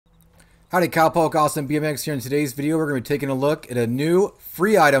Howdy Cowpoke, AustinBMX here. In today's video we're going to be taking a look at a new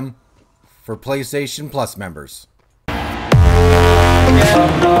free item for PlayStation Plus members.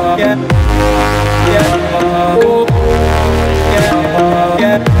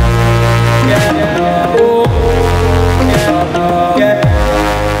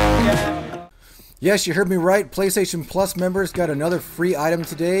 Yes, you heard me right. PlayStation Plus members got another free item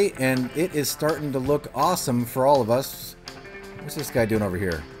today, and it is starting to look awesome for all of us. What's this guy doing over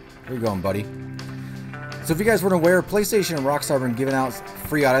here? Where you going, buddy? So if you guys weren't aware, PlayStation and Rockstar have been giving out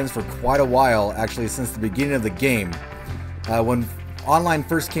free items for quite a while, actually since the beginning of the game. When online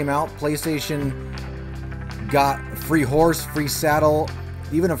first came out, PlayStation got a free horse, free saddle,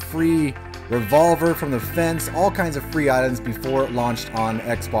 even a free revolver from the fence, all kinds of free items before it launched on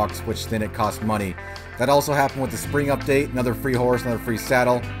Xbox, which then it cost money. That also happened with the spring update, another free horse, another free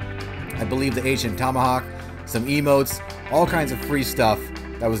saddle, I believe the ancient tomahawk, some emotes, all kinds of free stuff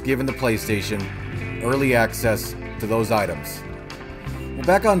that was given to PlayStation, early access to those items. Well,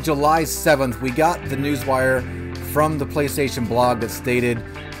 back on July 7th, we got the newswire from the PlayStation blog that stated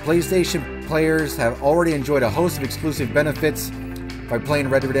PlayStation players have already enjoyed a host of exclusive benefits by playing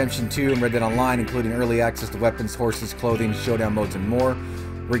Red Dead Redemption 2 and Red Dead Online, including early access to weapons, horses, clothing, showdown modes, and more.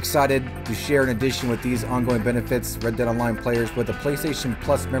 We're excited to share in addition with these ongoing benefits, Red Dead Online players with a PlayStation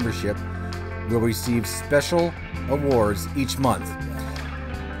Plus membership will receive special awards each month.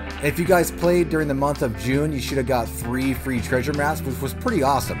 If you guys played during the month of June, you should have got 3 free treasure maps, which was pretty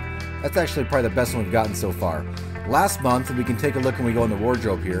awesome. That's actually probably the best one we've gotten so far. Last month, and we can take a look when we go in the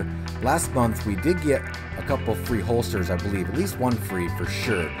wardrobe here, last month we did get a couple free holsters, I believe. At least one free for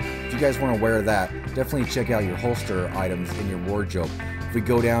sure. If you guys weren't aware of that, definitely check out your holster items in your wardrobe. If we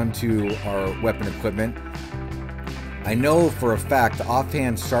go down to our weapon equipment, I know for a fact the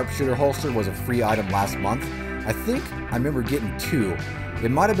offhand sharpshooter holster was a free item last month. I think I remember getting 2. It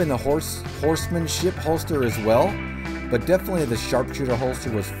might have been the horsemanship holster as well, but definitely the sharpshooter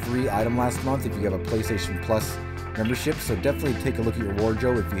holster was free item last month if you have a PlayStation Plus membership. So definitely take a look at your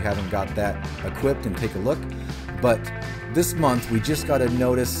wardrobe if you haven't got that equipped and take a look. But this month we just got a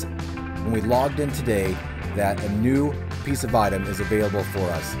notice when we logged in today that a new piece of item is available for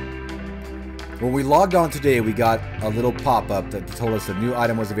us. When we logged on today, we got a little pop-up that told us a new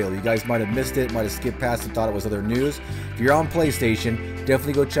item was available. You guys might have missed it, might have skipped past it, thought it was other news. If you're on PlayStation,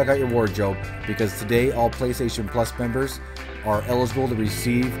 definitely go check out your wardrobe, because today all PlayStation Plus members are eligible to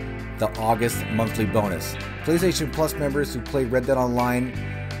receive the August monthly bonus. PlayStation Plus members who played Red Dead Online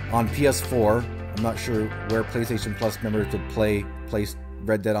on PS4, I'm not sure where PlayStation Plus members would play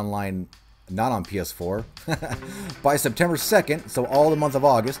Red Dead Online not on PS4, by September 2nd, so all the month of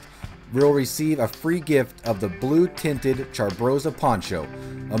August, will receive a free gift of the blue tinted Charbroza Poncho,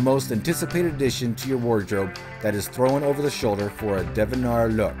 a most anticipated addition to your wardrobe that is thrown over the shoulder for a debonair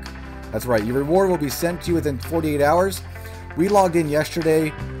look. That's right, your reward will be sent to you within 48 hours. We logged in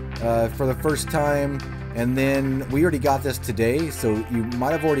yesterday for the first time, and then we already got this today, so you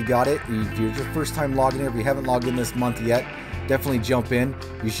might have already got it. If you're your first time logging in, if you haven't logged in this month yet, definitely jump in.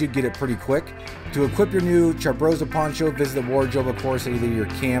 You should get it pretty quick. To equip your new Charbroza Poncho, visit the wardrobe, of course, at either your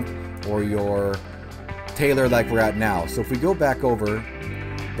camp or your tailor like we're at now. So if we go back over,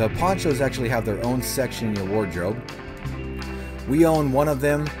 the ponchos actually have their own section in your wardrobe. We own one of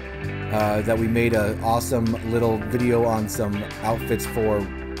them that we made an awesome little video on some outfits for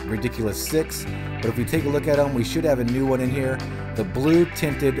Ridiculous 6. But if we take a look at them, we should have a new one in here. The blue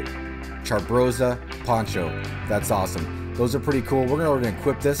tinted Charbroza Poncho. That's awesome. Those are pretty cool. We're going to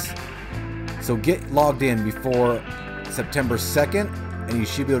equip this. So get logged in before September 2nd. And you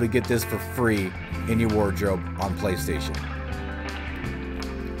should be able to get this for free in your wardrobe on PlayStation.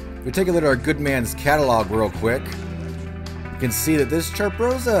 We take a look at our good man's catalog real quick. You can see that this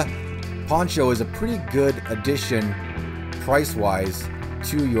Charbroza Poncho is a pretty good addition price-wise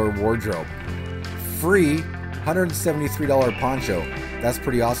to your wardrobe. Free $173 poncho. That's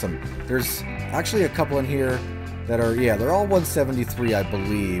pretty awesome. There's actually a couple in here that are, yeah, they're all $173, I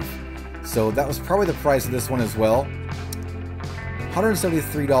believe. So that was probably the price of this one as well.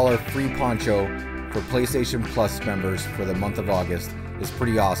 $173 free poncho for PlayStation Plus members for the month of August is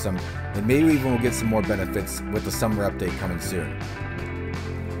pretty awesome, and maybe even we'll get some more benefits with the summer update coming soon.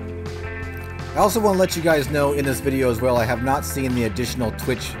 I also want to let you guys know in this video as well, I have not seen the additional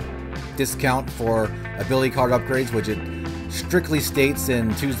Twitch discount for ability card upgrades, which it strictly states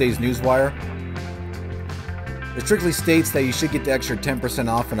in Tuesday's newswire. It strictly states that you should get the extra 10%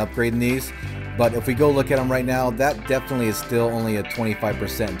 off and upgrading these. But if we go look at them right now, that definitely is still only a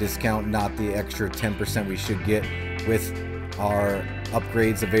 25% discount, not the extra 10% we should get with our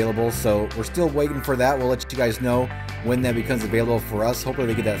upgrades available. So we're still waiting for that. We'll let you guys know when that becomes available for us. Hopefully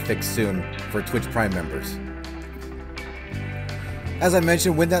they get that fixed soon for Twitch Prime members. As I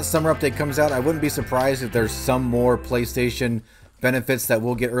mentioned, when that summer update comes out, I wouldn't be surprised if there's some more PlayStation benefits that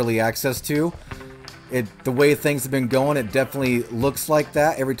we'll get early access to. The way things have been going, it definitely looks like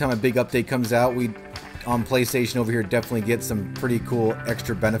that. Every time a big update comes out, we on PlayStation over here definitely get some pretty cool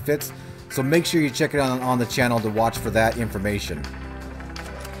extra benefits. So make sure you check it out on the channel to watch for that information.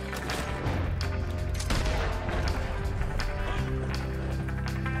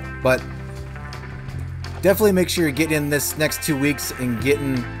 But definitely make sure you're getting in this next 2 weeks and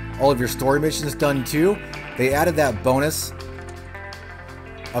getting all of your story missions done too. They added that bonus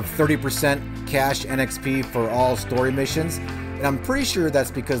of 30% cash NXP for all story missions. And I'm pretty sure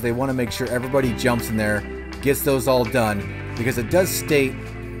that's because they want to make sure everybody jumps in there, gets those all done. Because it does state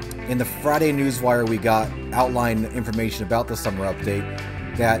in the Friday Newswire we got outline information about the summer update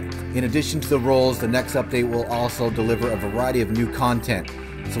that in addition to the roles, the next update will also deliver a variety of new content.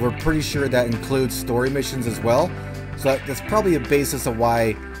 So we're pretty sure that includes story missions as well. So that's probably a basis of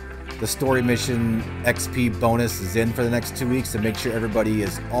why the story mission XP bonus is in for the next 2 weeks, to make sure everybody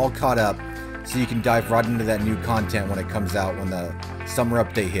is all caught up so you can dive right into that new content when it comes out, when the summer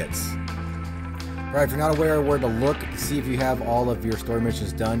update hits. Alright, if you're not aware of where to look to see if you have all of your story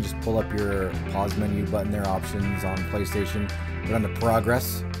missions done, just pull up your pause menu button there, options on PlayStation, go down to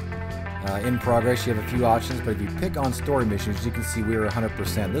progress. In progress, you have a few options, but if you pick on story missions, you can see we're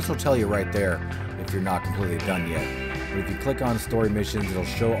 100%. This will tell you right there if you're not completely done yet. But if you click on story missions, it'll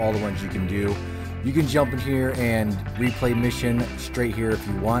show all the ones you can do. You can jump in here and replay mission straight here if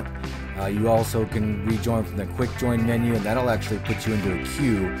you want. You also can rejoin from the quick join menu, and that'll actually put you into a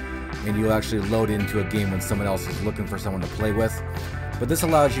queue, and you'll actually load into a game when someone else is looking for someone to play with. But this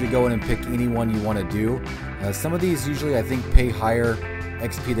allows you to go in and pick any one you want to do. Some of these usually I think pay higher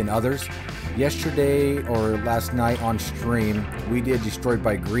XP than others. Yesterday or last night on stream, we did Destroyed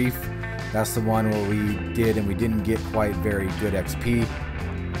by Grief. That's the one where we did and we didn't get quite very good XP.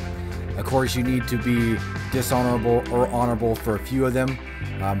 Of course, you need to be dishonorable or honorable for a few of them.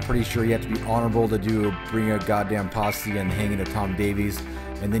 I'm pretty sure you have to be honorable to do Bring a Goddamn Posse and Hanging to Tom Davies,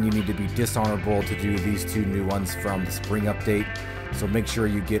 and then you need to be dishonorable to do these two new ones from the spring update. So make sure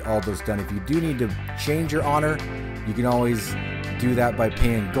you get all those done. If you do need to change your honor, you can always do that by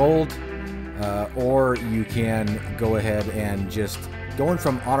paying gold, or you can go ahead and just going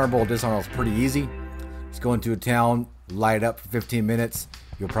from honorable to dishonorable is pretty easy. Just go into a town, light it up for 15 minutes,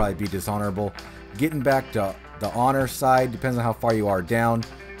 you'll probably be dishonorable. Getting back to the honor side depends on how far you are down.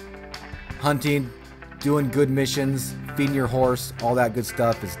 Hunting, doing good missions, feeding your horse, all that good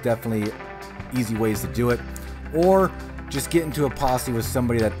stuff is definitely easy ways to do it. Or just get into a posse with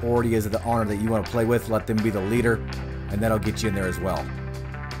somebody that already is at the honor that you want to play with, let them be the leader, and that'll get you in there as well.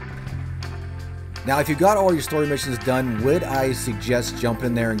 Now, if you got all your story missions done, would I suggest jumping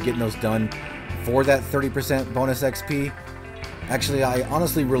in there and getting those done for that 30% bonus XP? Actually, I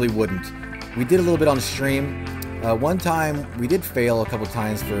honestly really wouldn't. We did a little bit on stream. One time, we did fail a couple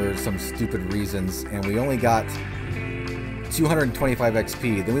times for some stupid reasons, and we only got 225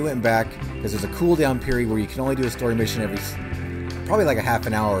 XP. Then we went back, because there's a cooldown period where you can only do a story mission every, probably like a half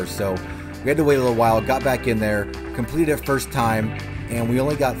an hour or so. We had to wait a little while, got back in there, completed it first time, and we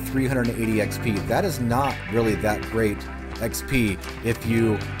only got 380 XP. That is not really that great XP if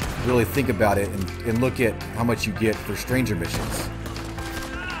you really think about it and look at how much you get for stranger missions.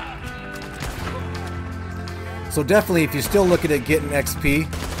 So definitely, if you're still looking at getting XP,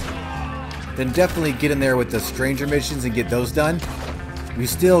 then definitely get in there with the stranger missions and get those done. You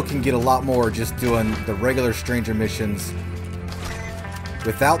still can get a lot more just doing the regular stranger missions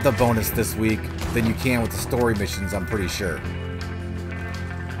without the bonus this week than you can with the story missions, I'm pretty sure.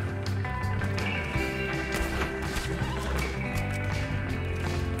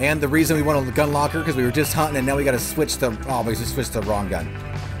 And the reason we went on the gun locker, because we were just hunting and now we got to switch the, oh, we just switched to the wrong gun.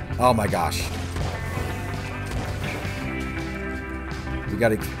 Oh my gosh. We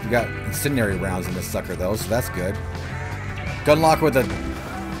got incendiary rounds in this sucker though, so that's good. Gun locker with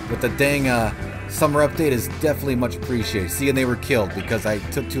the dang summer update is definitely much appreciated. Seeing they were killed because I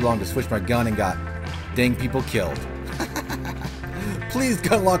took too long to switch my gun and got dang people killed. Please,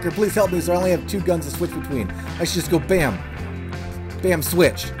 gun locker, please help me, so I only have 2 guns to switch between. I should just go bam. Bam,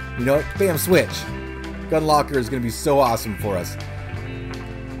 switch. You know, bam, switch. Gun locker is going to be so awesome for us.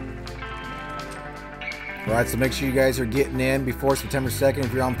 Alright, so make sure you guys are getting in before September 2nd.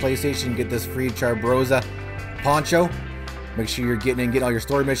 If you're on PlayStation, get this free Charbroza Poncho. Make sure you're getting in, getting all your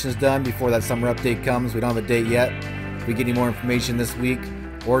story missions done before that summer update comes. We don't have a date yet. If we get any more information this week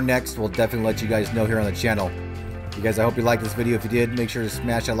or next, we'll definitely let you guys know here on the channel. You guys, I hope you liked this video. If you did, make sure to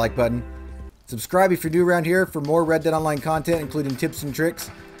smash that like button. Subscribe if you're new around here for more Red Dead Online content, including tips and tricks,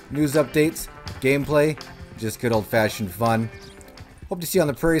 news updates, gameplay, just good old-fashioned fun. Hope to see you on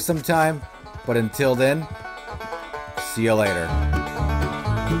the prairie sometime, but until then, see you later.